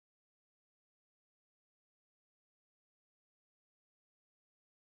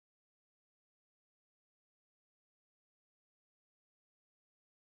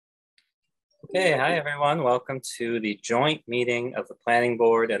Okay, hi everyone. Welcome to the joint meeting of the Planning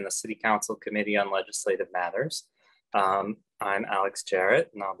Board and the City Council Committee on Legislative Matters. I'm Alex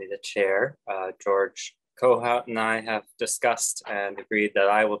Jarrett and I'll be the chair. George Kohout and I have discussed and agreed that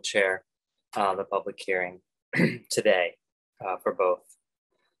I will chair the public hearing today for both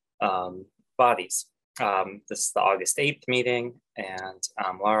bodies. This is the August 8th meeting, and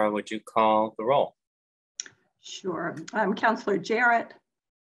Laura, would you call the roll? Sure. Councillor Jarrett.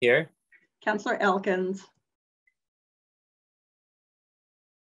 Here. Councillor Elkins.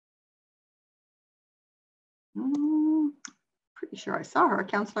 Pretty sure I saw her.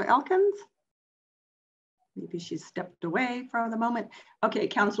 Councillor Elkins. Maybe she stepped away for the moment. Okay,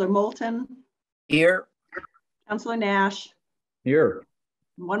 Councillor Moulton. Here. Councillor Nash. Here.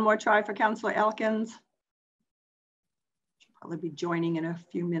 One more try for Councillor Elkins. She'll probably be joining in a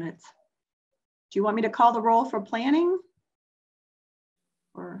few minutes. Do you want me to call the roll for planning?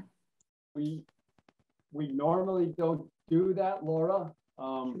 Or we normally don't do that, Laura,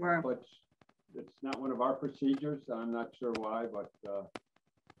 sure. But it's not one of our procedures. I'm not sure why, but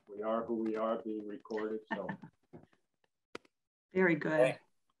we are who we are, being recorded. So very good. Okay.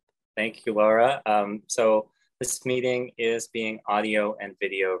 Thank you, Laura. So this meeting is being audio and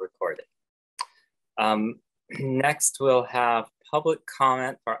video recorded. Next, we'll have public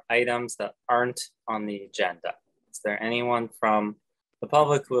comment for items that aren't on the agenda. Is there anyone from the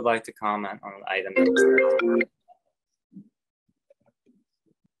public who would like to comment on an item?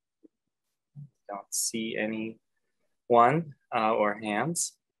 Don't see anyone or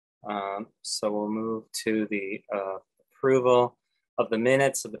hands. So we'll move to the approval of the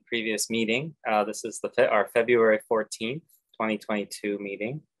minutes of the previous meeting. This is our February 14th, 2022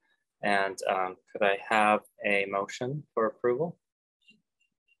 meeting. And could I have a motion for approval?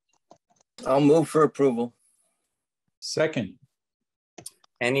 I'll move for approval. Second.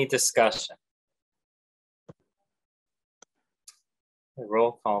 Any discussion?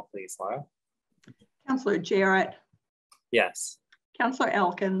 Roll call, please, Laura. Councillor Jarrett. Yes. Councillor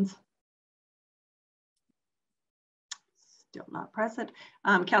Elkins. Still not present.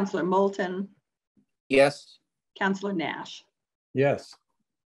 Councillor Moulton. Yes. Councillor Nash. Yes.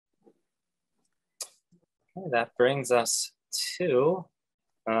 Okay, that brings us to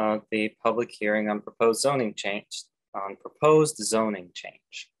the public hearing on proposed zoning change.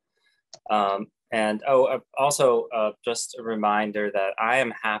 Also just a reminder that I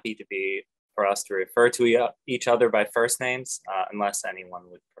am happy for us to refer to each other by first names unless anyone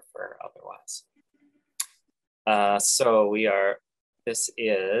would prefer otherwise. This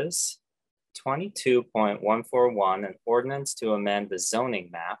is 22.141, an ordinance to amend the zoning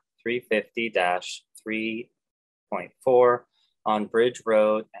map 350-3.4 on Bridge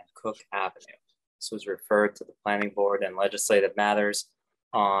Road and Cook Avenue. This was referred to the Planning Board and Legislative Matters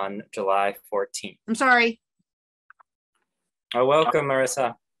on July 14th. I'm sorry. Oh, welcome,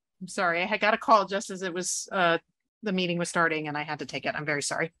 Marissa. I'm sorry. I had got a call just as it was the meeting was starting and I had to take it. I'm very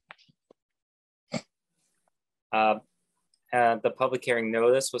sorry. The public hearing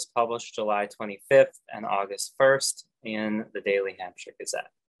notice was published July 25th and August 1st in the Daily Hampshire Gazette.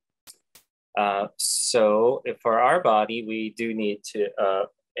 So if for our body, we do need to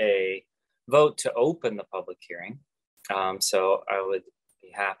a vote to open the public hearing. So I would be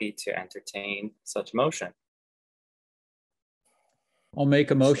happy to entertain such motion. I'll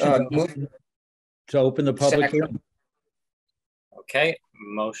make a motion to open the public hearing. Okay,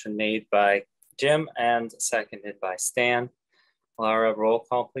 motion made by Jim and seconded by Stan. Laura, roll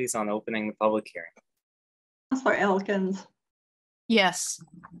call please on opening the public hearing. Councillor Elkins. Yes.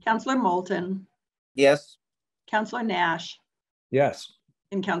 Councillor Moulton. Yes. Councillor Nash. Yes.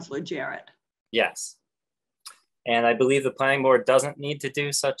 And Councillor Jarrett. Yes. And I believe the planning board doesn't need to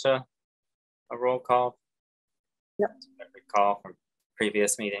do such a roll call. Yep. I recall from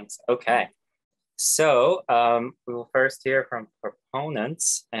previous meetings. Okay. So we will first hear from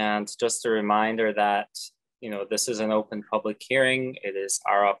proponents, and just a reminder that this is an open public hearing. It is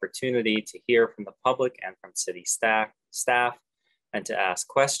our opportunity to hear from the public and from city staff and to ask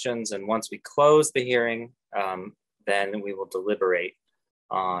questions. And once we close the hearing, then we will deliberate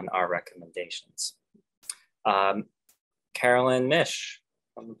on our recommendations. Carolyn Mish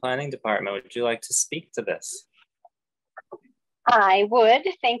from the Planning Department, would you like to speak to this? I would,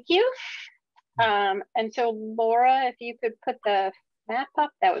 thank you. And so Laura, if you could put the map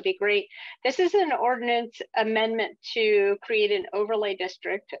up, that would be great. This is an ordinance amendment to create an overlay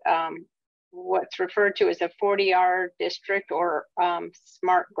district, what's referred to as a 40R district or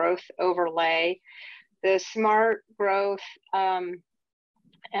smart growth overlay. The smart growth and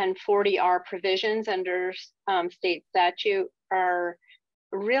 40R provisions under state statute are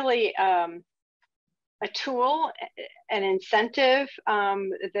really a tool, an incentive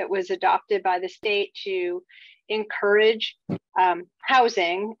that was adopted by the state to encourage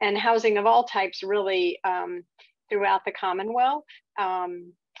housing, and housing of all types really throughout the Commonwealth,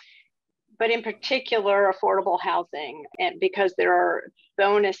 but in particular affordable housing, and because there are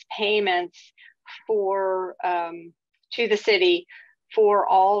bonus payments for to the city for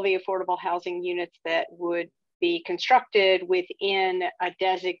all the affordable housing units that would be constructed within a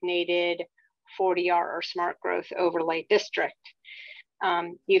designated 40R or smart growth overlay district.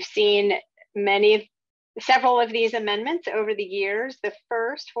 You've seen several of these amendments over the years. The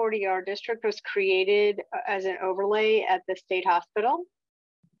first 40R district was created as an overlay at the state hospital,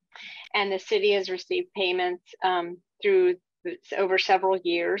 and the city has received payments through over several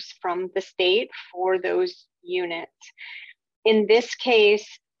years from the state for those units. In this case,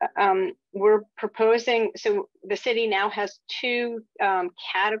 we're proposing, so the city now has two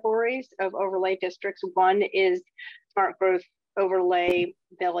categories of overlay districts. One is smart growth overlay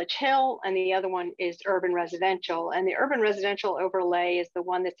Village Hill, and the other one is urban residential. And the urban residential overlay is the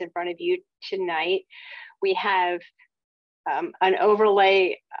one that's in front of you tonight. We have an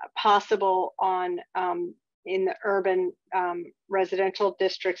overlay possible on in the urban residential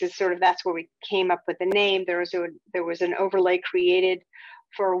districts. Is sort of, that's where we came up with the name. There was an overlay created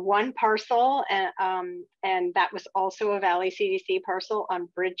for one parcel, and that was also a Valley CDC parcel on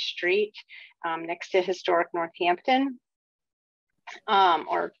Bridge Street next to historic Northampton,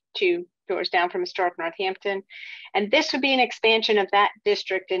 or 2 doors down from historic Northampton. And this would be an expansion of that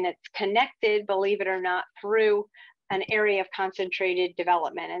district, and it's connected, believe it or not, through an area of concentrated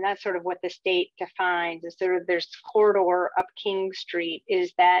development. And that's sort of what the state defines as sort of, there's corridor up King Street.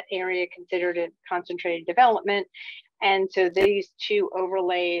 Is that area considered a concentrated development? And so these two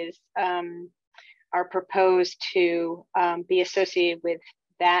overlays are proposed to be associated with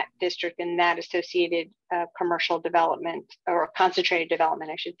that district and that associated commercial development, or concentrated development,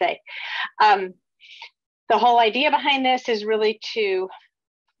 I should say. The whole idea behind this is really to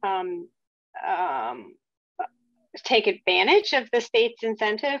take advantage of the state's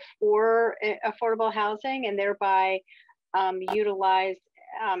incentive for affordable housing, and thereby utilize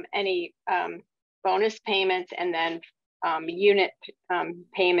any bonus payments and then unit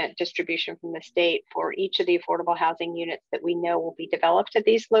payment distribution from the state for each of the affordable housing units that we know will be developed at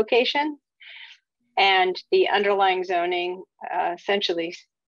these locations. And the underlying zoning essentially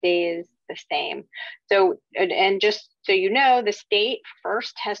stays the same. So, and just so you know, the state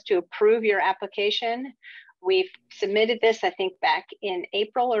first has to approve your application. We've submitted this, I think, back in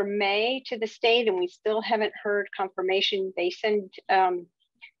April or May to the state, and we still haven't heard confirmation. They send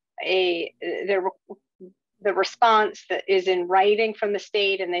the response that is in writing from the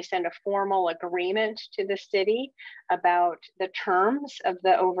state, and they send a formal agreement to the city about the terms of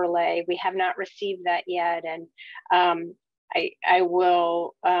the overlay. We have not received that yet, and I've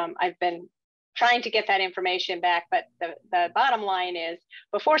been trying to get that information back, but the bottom line is,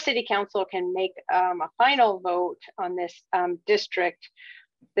 before City Council can make a final vote on this district,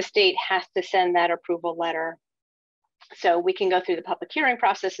 the state has to send that approval letter. So we can go through the public hearing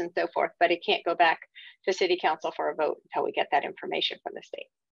process and so forth, but it can't go back to City Council for a vote until we get that information from the state.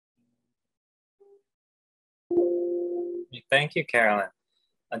 Thank you, Carolyn.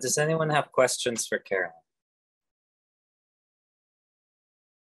 Does anyone have questions for Carolyn?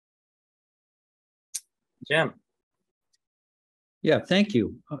 Jim. Yeah, thank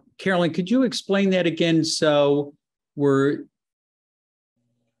you. Carolyn, could you explain that again? So we're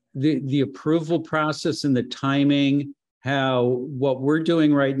the approval process and the timing, how what we're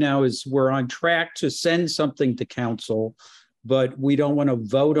doing right now is we're on track to send something to council, but we don't want to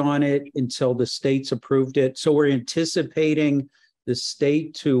vote on it until the state's approved it. So we're anticipating the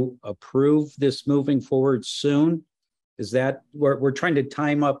state to approve this moving forward soon. Is that we're trying to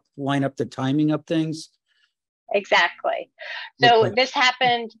line up the timing of things? Exactly. So Okay. this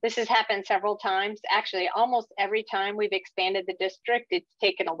has happened several times. Actually, almost every time we've expanded the district, it's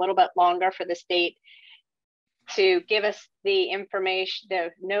taken a little bit longer for the state to give us the information,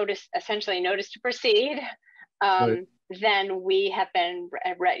 the notice, essentially notice to proceed, Right. than we have been,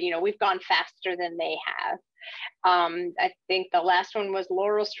 we've gone faster than they have. I think the last one was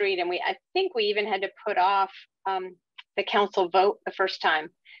Laurel Street, and I think we even had to put off the council vote the first time,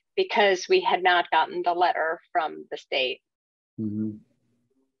 because we had not gotten the letter from the state. Mm-hmm.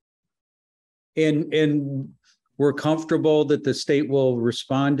 And we're comfortable that the state will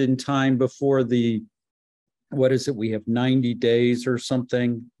respond in time before what is it? We have 90 days or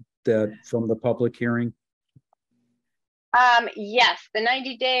something that from the public hearing. Yes, the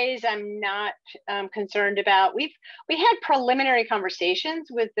 90 days I'm not concerned about. We had preliminary conversations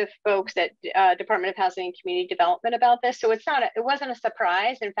with the folks at Department of Housing and Community Development about this, so it wasn't a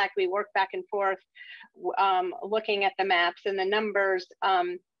surprise. In fact, we worked back and forth looking at the maps and the numbers.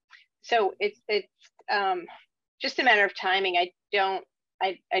 So it's just a matter of timing. I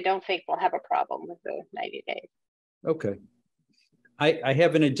don't think we'll have a problem with the 90 days. Okay. I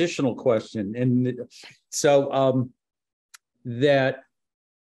have an additional question, and so that,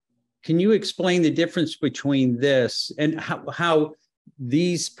 can you explain the difference between this and how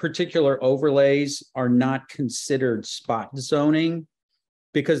these particular overlays are not considered spot zoning?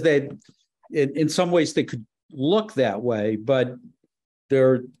 Because they, in some ways they could look that way, but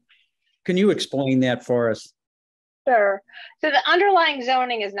they're, can you explain that for us? Sure. So the underlying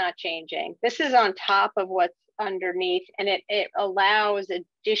zoning is not changing. This is on top of what's underneath, and it allows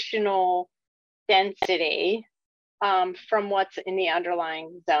additional density from what's in the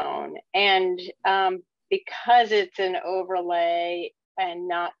underlying zone. And because it's an overlay and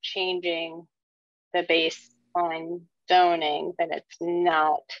not changing the baseline zoning, then it's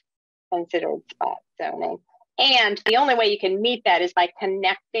not considered spot zoning. And the only way you can meet that is by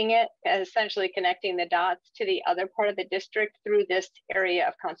connecting it, essentially connecting the dots to the other part of the district through this area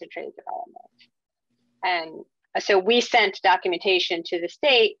of concentrated development. And so we sent documentation to the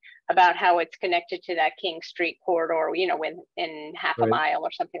state about how it's connected to that King Street corridor, you know, in half a mile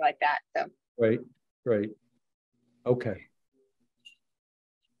or something like that. So Right. Okay.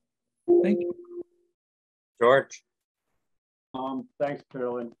 Thank you. George. Thanks,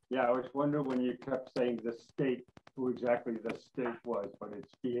 Carolyn. Yeah, I was wondering when you kept saying the state, who exactly the state was, but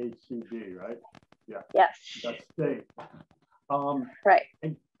it's DHCD, right? Yeah. Yes. The state. Right.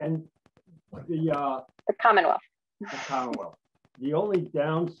 And the Commonwealth. The Commonwealth. The only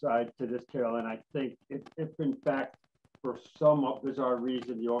downside to this, Carolyn, I think, if in fact, for some bizarre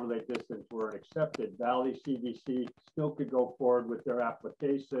reason, the overlay districts were accepted, Valley CDC still could go forward with their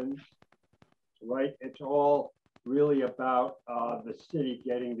applications, right? It's all really about the city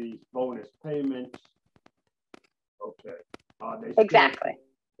getting these bonus payments. Okay. Exactly.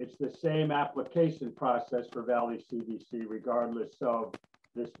 It's the same application process for Valley CDC, regardless of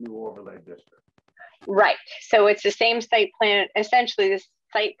this new overlay district. Right. So it's the same site plan, essentially this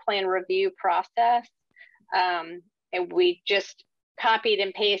site plan review process. And we just copied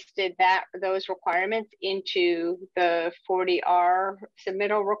and pasted those requirements into the 40R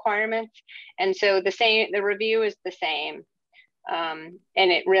submittal requirements. And so the review is the same. And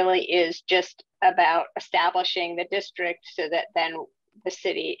it really is just about establishing the district so that then the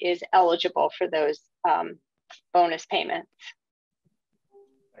city is eligible for those bonus payments.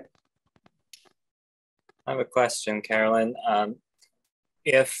 I have a question, Carolyn.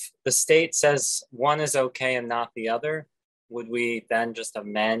 If the state says one is okay and not the other, would we then just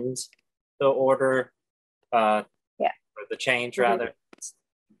amend the order? Or the change, rather? Yes.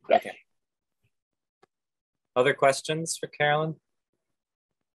 Okay. Other questions for Carolyn?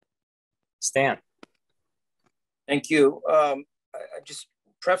 Stan. Thank you. I just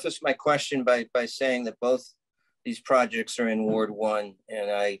preface my question by saying that both these projects are in Ward 1,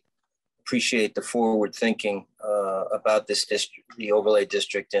 and I appreciate the forward thinking about this district, the overlay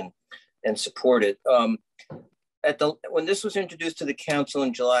district, and support it. When this was introduced to the council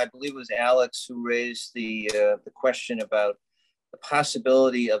in July, I believe it was Alex who raised the question about the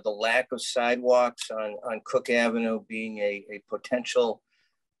possibility of the lack of sidewalks on Cook Avenue being a potential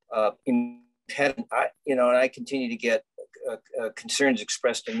impediment. And I continue to get concerns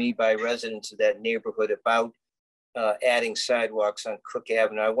expressed to me by residents of that neighborhood about adding sidewalks on Cook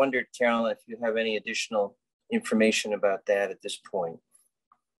Avenue. I wondered, Carolyn, if you have any additional information about that at this point.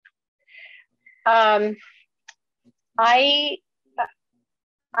 I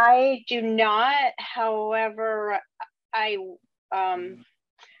do not. However, I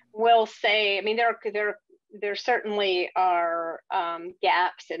will say, I mean, there certainly are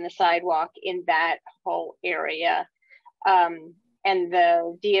gaps in the sidewalk in that whole area, and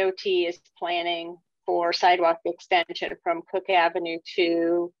the DOT is planning for sidewalk extension from Cook Avenue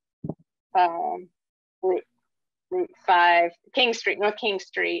to Route 5, King Street, North King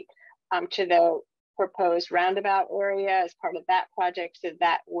Street, to the proposed roundabout area as part of that project. So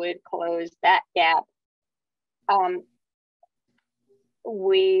that would close that gap.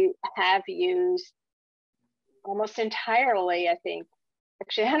 We have used almost entirely, I think,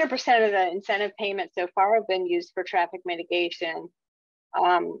 actually 100% of the incentive payments so far have been used for traffic mitigation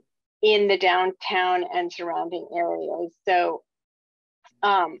in the downtown and surrounding areas. So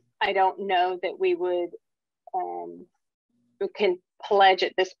I don't know that we would can pledge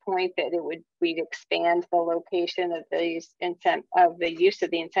at this point that we'd expand the location of the use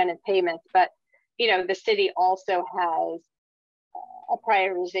of the incentive payments, but the city also has a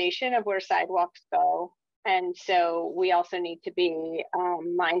prioritization of where sidewalks go. And so we also need to be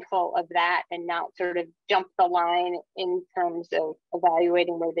mindful of that and not sort of jump the line in terms of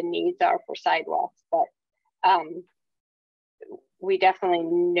evaluating where the needs are for sidewalks. But we definitely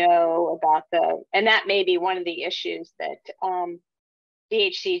know about and that may be one of the issues that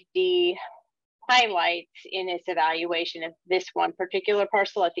DHCD highlights in its evaluation of this one particular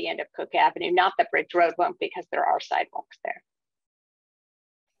parcel at the end of Cook Avenue. Not that Bridge Road won't, because there are sidewalks there.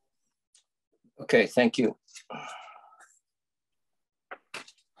 Okay, thank you.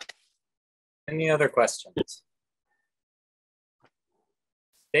 Any other questions?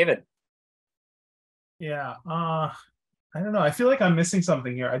 David? Yeah, I don't know. I feel like I'm missing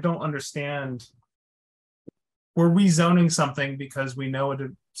something here. I don't understand. We're rezoning something because we know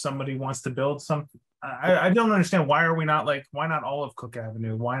somebody wants to build something. I don't understand. Why are we not why not all of Cook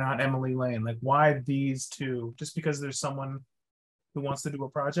Avenue? Why not Emily Lane? Why these two? Just because there's someone who wants to do a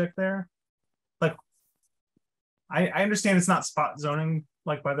project there? I understand it's not spot zoning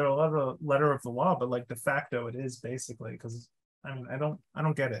by the letter of the law, but de facto it is basically, because I mean I don't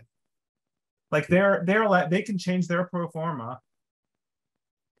get it. They can change their pro forma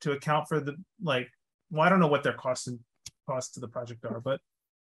to account for the well, I don't know what their costs to the project are, but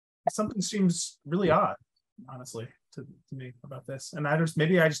something seems really odd, honestly, to me about this. And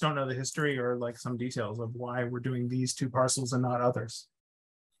maybe I just don't know the history or some details of why we're doing these two parcels and not others.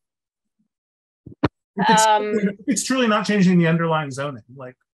 If it's truly not changing the underlying zoning,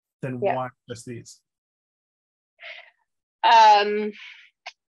 then why just these? So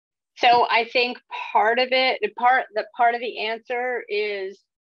I think part of the answer is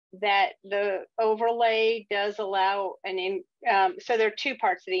that the overlay does allow so there are two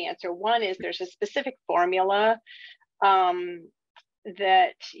parts of the answer. One is there's a specific formula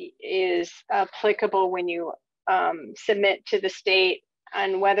that is applicable when you submit to the state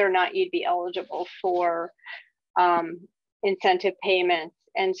on whether or not you'd be eligible for incentive payments.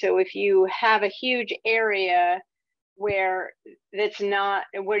 And so if you have a huge area where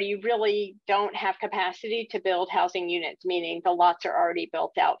you really don't have capacity to build housing units, meaning the lots are already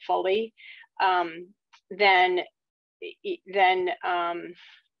built out fully, then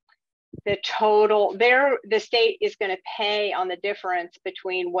the state is going to pay on the difference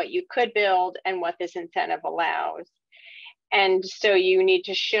between what you could build and what this incentive allows. And so you need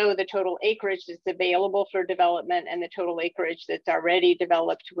to show the total acreage that's available for development and the total acreage that's already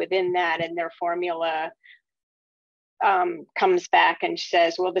developed within that, and their formula comes back and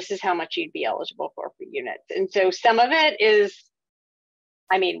says, well, this is how much you'd be eligible for units. And so some of it is,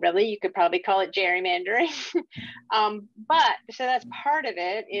 I mean, really, you could probably call it gerrymandering. But so that's part of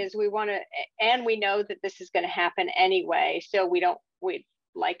it, is we want to, and we know that this is going to happen anyway. So we'd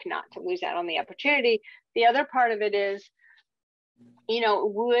like not to lose out on the opportunity. The other part of it is, it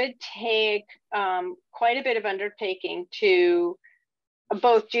would take quite a bit of undertaking to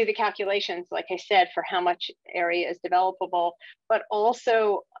both do the calculations, like I said, for how much area is developable, but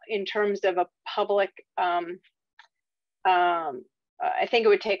also in terms of a public, I think it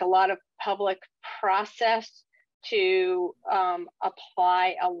would take a lot of public process to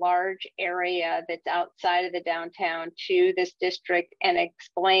apply a large area that's outside of the downtown to this district and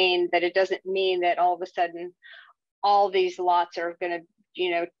explain that it doesn't mean that all of a sudden all these lots are going to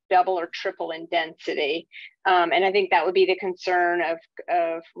double or triple in density. And I think that would be the concern of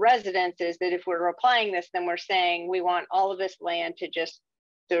residents, is that if we're applying this, then we're saying we want all of this land to just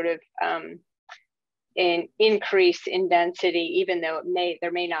sort of increase in density, even though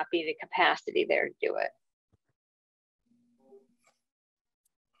there may not be the capacity there to do it.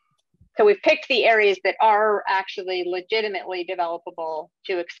 So we've picked the areas that are actually legitimately developable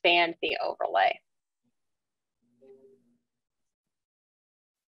to expand the overlay.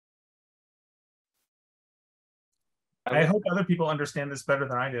 I hope other people understand this better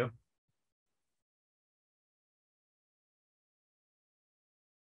than I do.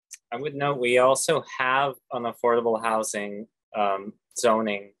 I would note we also have an affordable housing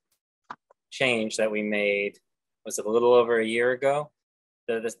zoning change that we made, was it a little over a year ago,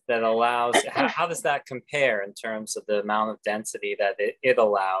 that allows, how does that compare in terms of the amount of density that it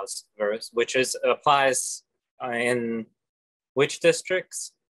allows, versus, which applies in which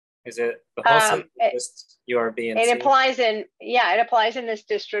districts? Is it the whole city, just URB and it C? applies in, it applies in this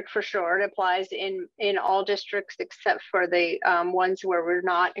district for sure. It applies in all districts except for the ones where we're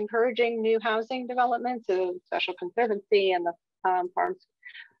not encouraging new housing developments, so Special Conservancy and the Farms,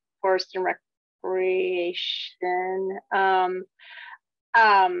 Forest and Rec creation.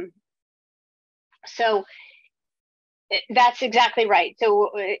 So that's exactly right.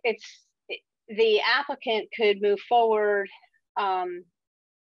 So the applicant could move forward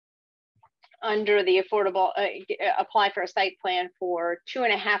under the affordable, apply for a site plan for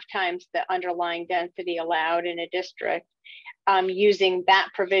 2.5 times the underlying density allowed in a district using that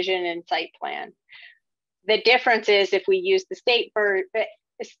provision in site plan. The difference is if we use the state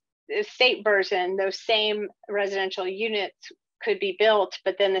version, those same residential units could be built,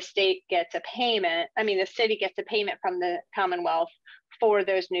 but then the state gets a payment. I mean, the city gets a payment from the Commonwealth for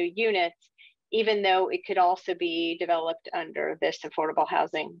those new units, even though it could also be developed under this affordable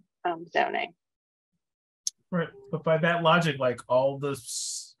housing zoning. Right, but by that logic, like all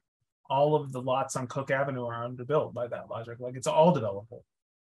of the lots on Cook Avenue are underbuilt by that logic. Like it's all developable.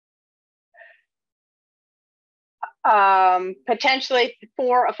 Potentially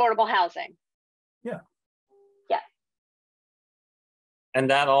for affordable housing. Yeah. Yeah. And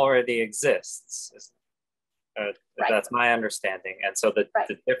that already exists. Right. That's my understanding. And so the Right.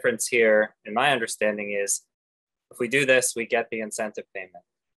 the difference here, in my understanding, is if we do this, we get the incentive payment.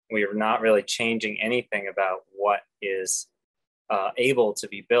 We are not really changing anything about what is able to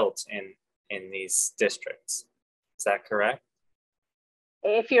be built in these districts. Is that correct?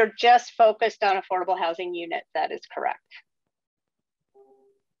 If you're just focused on affordable housing units, that is correct.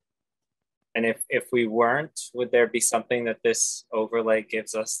 And if we weren't, would there be something that this overlay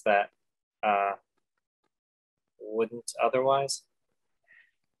gives us that wouldn't otherwise?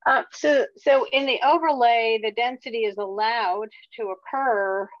 So in the overlay, the density is allowed to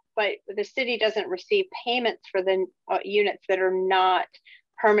occur, but the city doesn't receive payments for the units that are not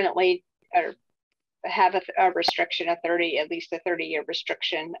permanently or have a restriction, at least a 30-year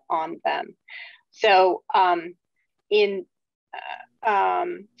restriction on them. So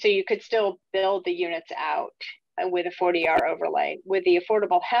so you could still build the units out with a 40R overlay. With the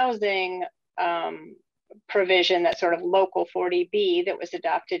affordable housing provision, that sort of local 40B that was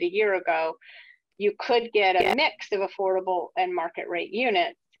adopted a year ago, you could get a mix of affordable and market rate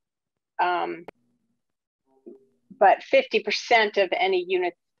units. But 50% of any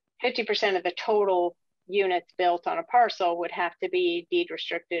unit, 50% of the total units built on a parcel would have to be deed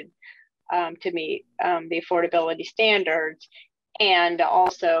restricted to meet the affordability standards. And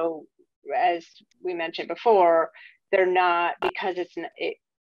also, as we mentioned before, they're not, because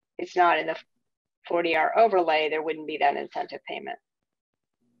it's not in the 40R overlay, there wouldn't be that incentive payment.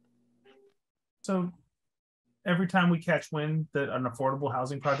 So every time we catch wind that an affordable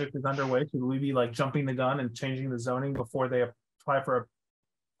housing project is underway, should we be like jumping the gun and changing the zoning before they apply for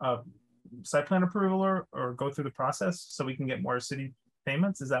a site plan approval or go through the process so we can get more city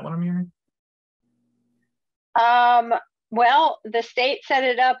payments? Is that what I'm hearing? Well, the state set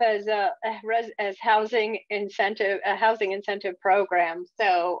it up as a housing incentive program.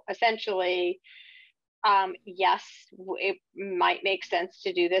 So essentially, yes, it might make sense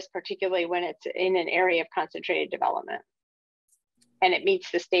to do this, particularly when it's in an area of concentrated development and it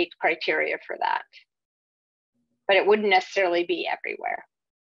meets the state criteria for that. But it wouldn't necessarily be everywhere.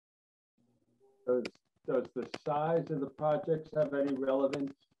 Does the size of the projects have any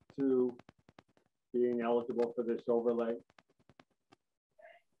relevance to being eligible for this overlay?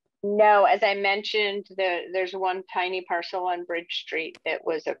 No, as I mentioned, there's one tiny parcel on Bridge Street that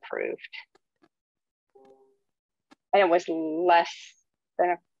was approved. And it was less than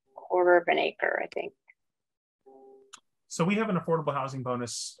a quarter of an acre, I think. So we have an affordable housing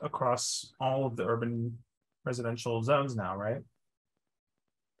bonus across all of the urban residential zones now, right?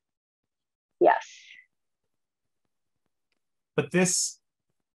 Yes. But this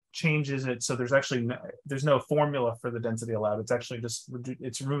changes it, so there's no formula for the density allowed. It's actually just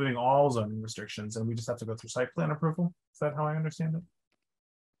it's removing all zoning restrictions, and we just have to go through site plan approval. Is that how I understand it?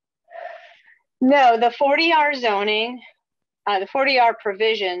 No, the 40R zoning, the 40R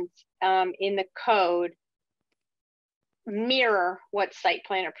provisions in the code mirror what site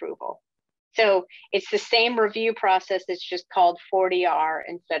plan approval. So it's the same review process. It's just called 40R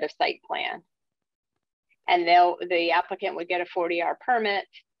instead of site plan. And the applicant would get a 40R permit.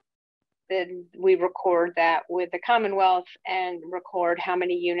 Then we record that with the Commonwealth and record how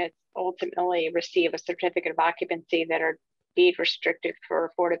many units ultimately receive a certificate of occupancy that are deed restricted for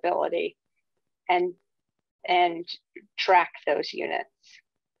affordability, and track those units.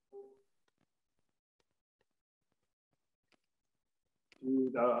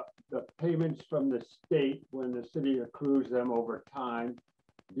 Do the payments from the state, when the city accrues them over time,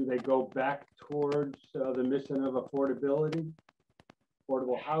 do they go back towards the mission of affordable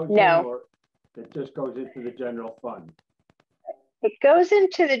housing? No. Or it just goes into the general fund? It goes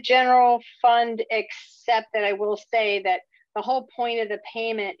into the general fund, except that I will say that the whole point of the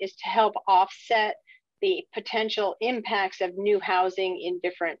payment is to help offset the potential impacts of new housing in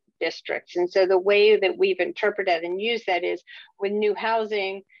different districts. And so the way that we've interpreted and used that is with new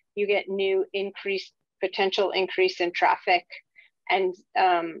housing, you get new potential increase in traffic and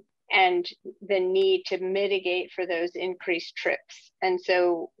the need to mitigate for those increased trips. And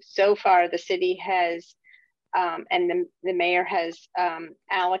so far the city has, and the mayor has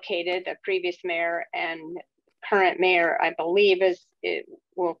allocated, the previous mayor and current mayor, I believe, it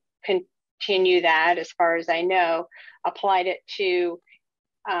will continue that as far as I know, applied it to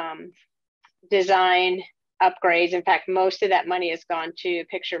design upgrades. In fact, most of that money has gone to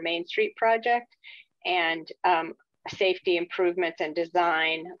Picture Main Street project and safety improvements and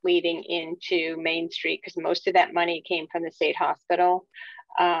design leading into Main Street, because most of that money came from the state hospital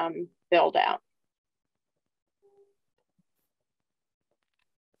build out.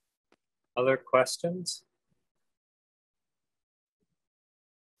 Other questions?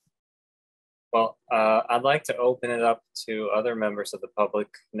 Well, I'd like to open it up to other members of the public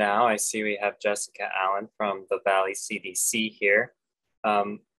now. I see we have Jessica Allen from the Valley CDC here.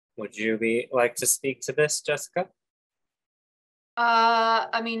 Would you like to speak to this, Jessica?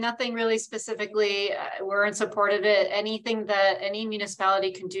 I mean, nothing really specifically. We're in support of it. Anything that any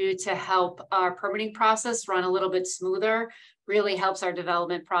municipality can do to help our permitting process run a little bit smoother really helps our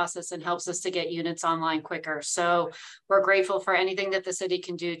development process and helps us to get units online quicker. So we're grateful for anything that the city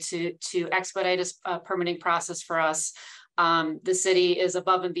can do to expedite a permitting process for us. The city is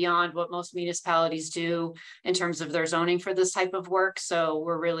above and beyond what most municipalities do in terms of their zoning for this type of work. So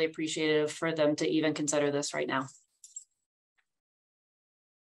we're really appreciative for them to even consider this right now.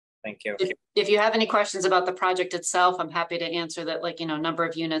 Thank you. If you have any questions about the project itself, I'm happy to answer that, like, number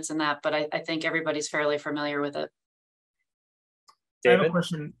of units and that, but I think everybody's fairly familiar with it. David?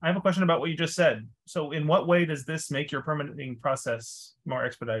 I have a question about what you just said. So in what way does this make your permitting process more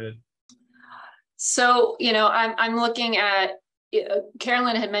expedited? So, I'm looking at,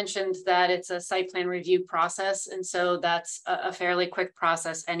 Carolyn had mentioned that it's a site plan review process. And so that's a fairly quick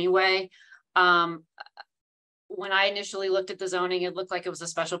process anyway. When I initially looked at the zoning, it looked like it was a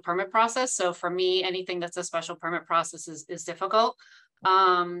special permit process. So for me, anything that's a special permit process is difficult.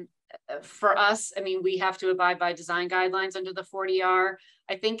 For us, I mean, we have to abide by design guidelines under the 40R.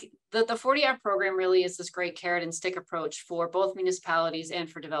 I think that the 40R program really is this great carrot and stick approach for both municipalities and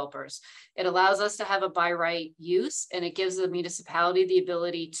for developers. It allows us to have a by right use, and it gives the municipality the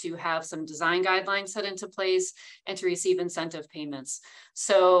ability to have some design guidelines set into place and to receive incentive payments.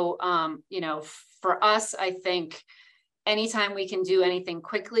 So, for us, I think anytime we can do anything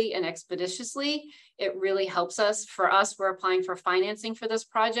quickly and expeditiously, it really helps us. For us, we're applying for financing for this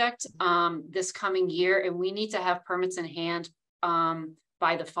project this coming year, and we need to have permits in hand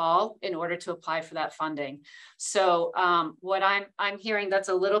by the fall in order to apply for that funding. So what I'm hearing that's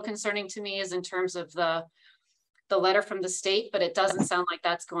a little concerning to me is in terms of the letter from the state, but it doesn't sound like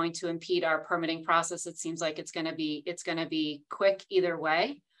that's going to impede our permitting process. It seems like it's going to be quick either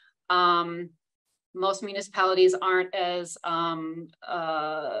way. Most municipalities aren't as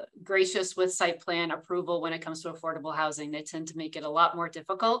gracious with site plan approval when it comes to affordable housing. They tend to make it a lot more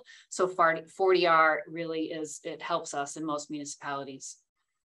difficult. So 40R really it helps us in most municipalities.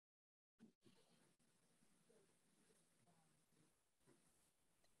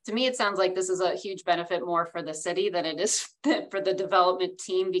 To me, it sounds like this is a huge benefit more for the city than it is for the development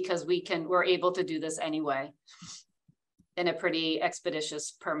team, because we're able to do this anyway in a pretty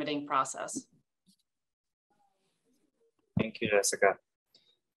expeditious permitting process. Thank you, Jessica.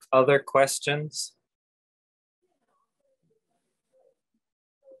 Other questions?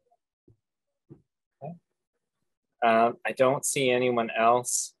 Okay. I don't see anyone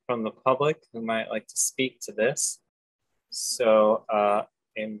else from the public who might like to speak to this. So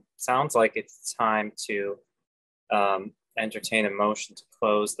it sounds like it's time to entertain a motion to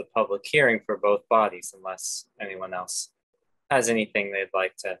close the public hearing for both bodies, unless anyone else has anything they'd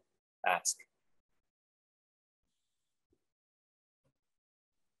like to ask.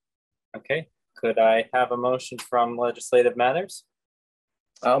 Okay, could I have a motion from Legislative Matters?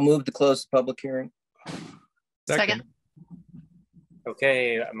 I'll move to close the public hearing. Second.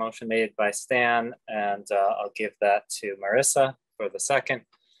 Okay, a motion made by Stan, and I'll give that to Marissa for the second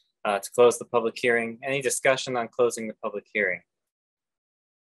to close the public hearing. Any discussion on closing the public hearing?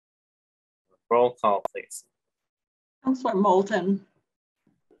 Roll call, please. Councillor Moulton.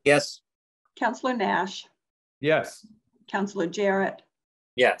 Yes. Councillor Nash. Yes. Councillor Jarrett.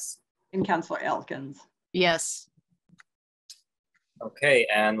 Yes. And Councillor Elkins. Yes. Okay,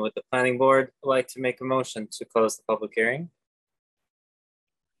 and would the planning board like to make a motion to close the public hearing?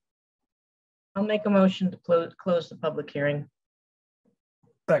 I'll make a motion to close the public hearing.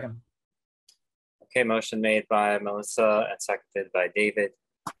 Second. Okay, motion made by Melissa and seconded by David.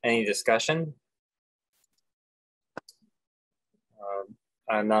 Any discussion?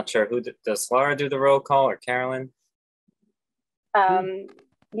 I'm not sure who does Laura do the roll call or Carolyn?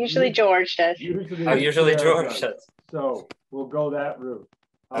 Usually George does. Usually George does. So we'll go that route.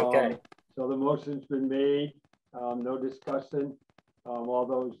 Okay. So the motion's been made, no discussion. All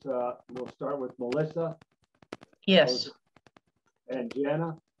those, we'll start with Melissa. Yes. And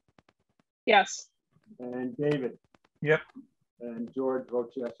Jana. Yes. And David. Yep. And George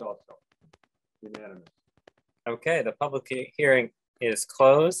votes yes also. Unanimous. Okay, the public hearing is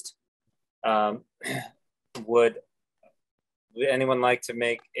closed. Would anyone like to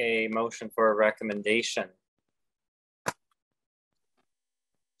make a motion for a recommendation?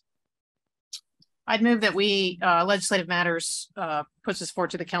 I'd move that we, legislative matters, puts this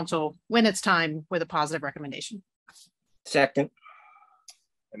forward to the council when it's time with a positive recommendation. Second.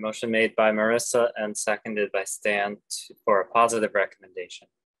 A motion made by Marissa and seconded by Stan for a positive recommendation.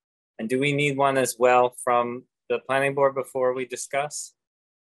 And do we need one as well from the planning board before we discuss?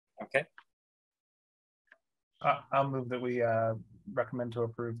 Okay. I'll move that we recommend to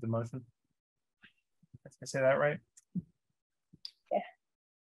approve the motion. Did I say that right?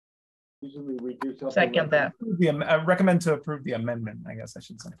 Usually we do something. Second that. Recommend to approve the amendment, I guess I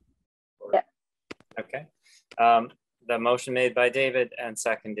should say. Yeah. Okay. The motion made by David and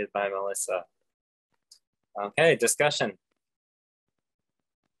seconded by Melissa. Okay, discussion.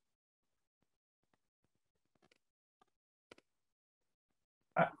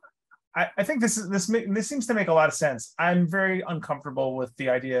 I think this seems to make a lot of sense. I'm very uncomfortable with the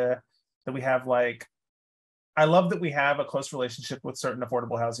idea that we have I love that we have a close relationship with certain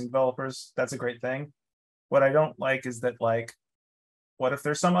affordable housing developers. That's a great thing. What I don't like is that what if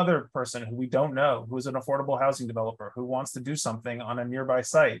there's some other person who we don't know, who is an affordable housing developer, who wants to do something on a nearby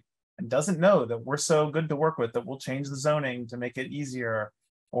site and doesn't know that we're so good to work with that we'll change the zoning to make it easier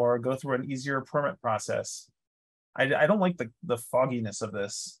or go through an easier permit process. I don't like the fogginess of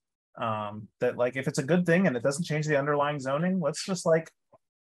this. That if it's a good thing and it doesn't change the underlying zoning, let's just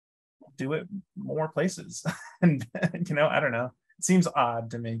do it more places. And I don't know. It seems odd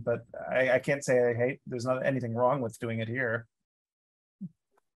to me, but I can't say I hate. There's not anything wrong with doing it here.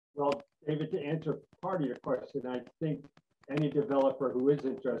 Well, David, to answer part of your question, I think any developer who is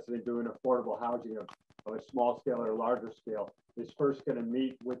interested in doing affordable housing of a small scale or larger scale is first going to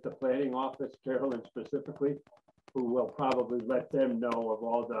meet with the planning office, Carolyn specifically, who will probably let them know of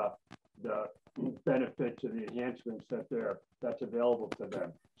all the benefits and the enhancements that's available to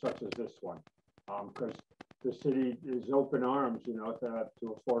them, such as this one, because the city is open arms, to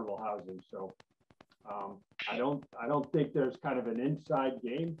affordable housing. So I don't think there's kind of an inside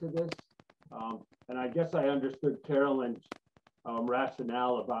game to this. And I guess I understood Carolyn's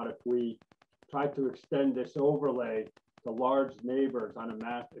rationale about if we try to extend this overlay to large neighborhoods on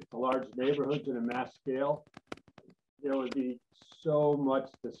to large neighborhoods in a mass scale, there would be so much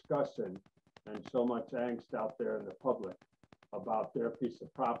discussion and so much angst out there in the public about their piece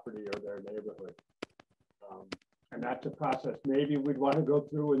of property or their neighborhood. And that's a process maybe we'd want to go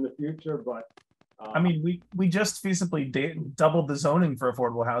through in the future, but I mean, we just feasibly doubled the zoning for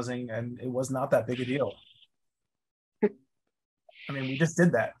affordable housing and it was not that big a deal. I mean, we just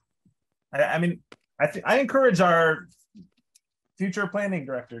did that. I encourage our future planning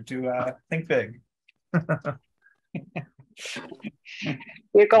director to think big.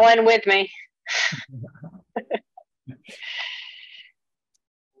 You're going with me.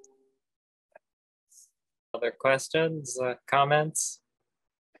 Other questions, comments?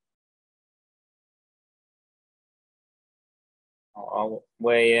 I'll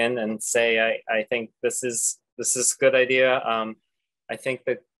weigh in and say I think this is a good idea. I think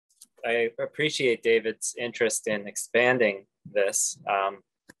that I appreciate David's interest in expanding this,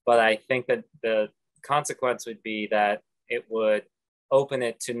 but I think that the consequence would be that it would open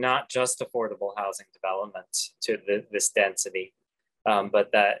it to not just affordable housing development to this density,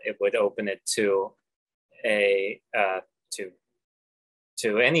 but that it would open it to to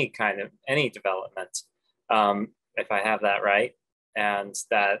any development, if I have that right, and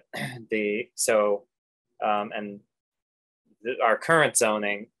that our current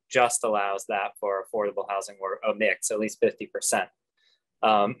zoning just allows that for affordable housing or a mix, at least 50%.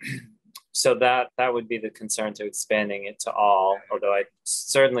 So that would be the concern to expanding it to all, although I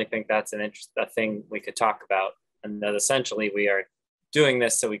certainly think that's a thing we could talk about, and that essentially we are doing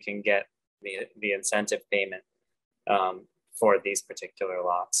this so we can get the incentive payment for these particular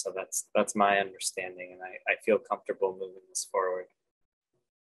lots. So that's my understanding, and I feel comfortable moving this forward.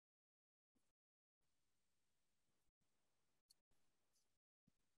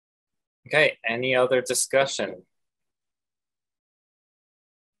 Okay, any other discussion?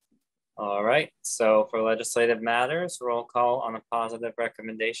 All right, so for legislative matters, roll call on a positive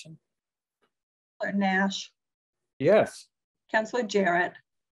recommendation. Counselor Nash, Yes. Counselor Jarrett,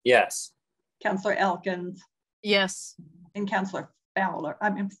 Yes. Counselor Elkins, Yes. and Counselor Fowler.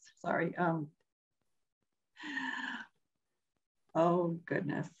 I'm sorry. Oh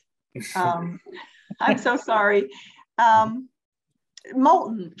goodness. I'm so sorry.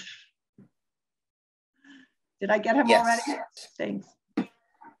 Moulton. Did I get him Yes. already? Thanks.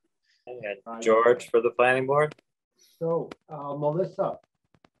 And George for the planning board. So, Melissa,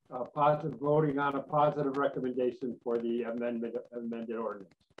 positive voting on a positive recommendation for the amended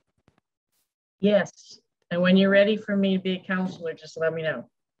ordinance. Yes. And when you're ready for me to be a counselor, just let me know.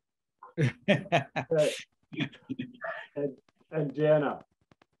 Okay. And Jana,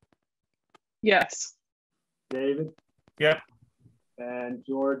 Yes. David? Yep. And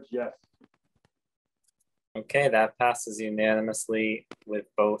George, yes. Okay, that passes unanimously with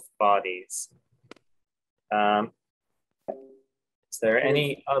both bodies. Is there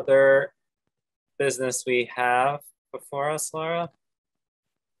any other business we have before us, Laura?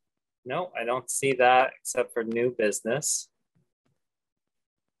 No, I don't see that except for new business.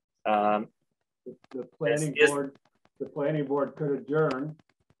 The planning board could adjourn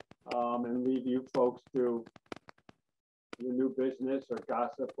and leave you folks to your new business or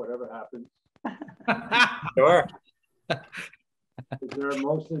gossip, whatever happens. Sure. Is there a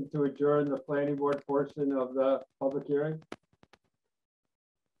motion to adjourn the planning board portion of the public hearing?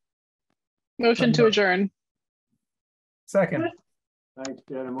 Motion to adjourn. Second. Thanks,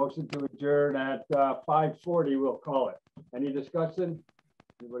 Jen. A motion to adjourn at 5:40, we'll call it. Any discussion?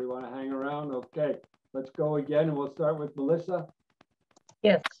 Anybody want to hang around? Okay, let's go again and we'll start with Melissa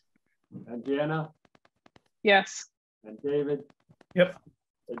Yes. and Jana Yes. and David. Yep.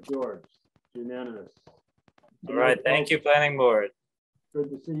 And George. Unanimous. All right, thank you, planning board. Good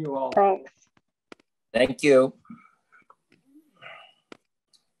to see you all. Thanks. Thank you.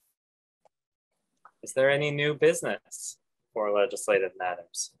 Is there any new business for legislative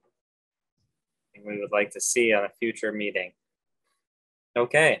matters we would like to see on a future meeting?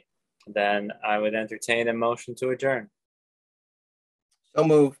 Okay, then I would entertain a motion to adjourn. So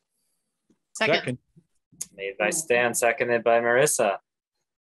move. Second. Made by Stan, seconded by Marissa.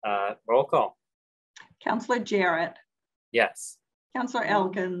 Roll call. Counselor Jarrett, Yes. Counselor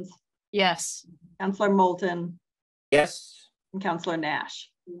Elkins, Yes. Counselor Moulton, Yes. and Counselor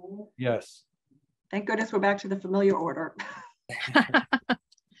Nash. Yes. Thank goodness we're back to the familiar order.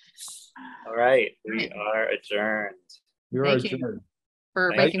 All right, we are adjourned. You're Thank you. adjourned.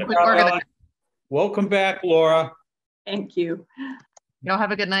 For Thank making you. quick work of that. Welcome back, Laura. Thank you. Y'all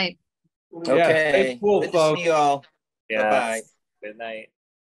have a good night. Okay. stay cool, Good to folks. see you all. Yes. Bye-bye. Good night.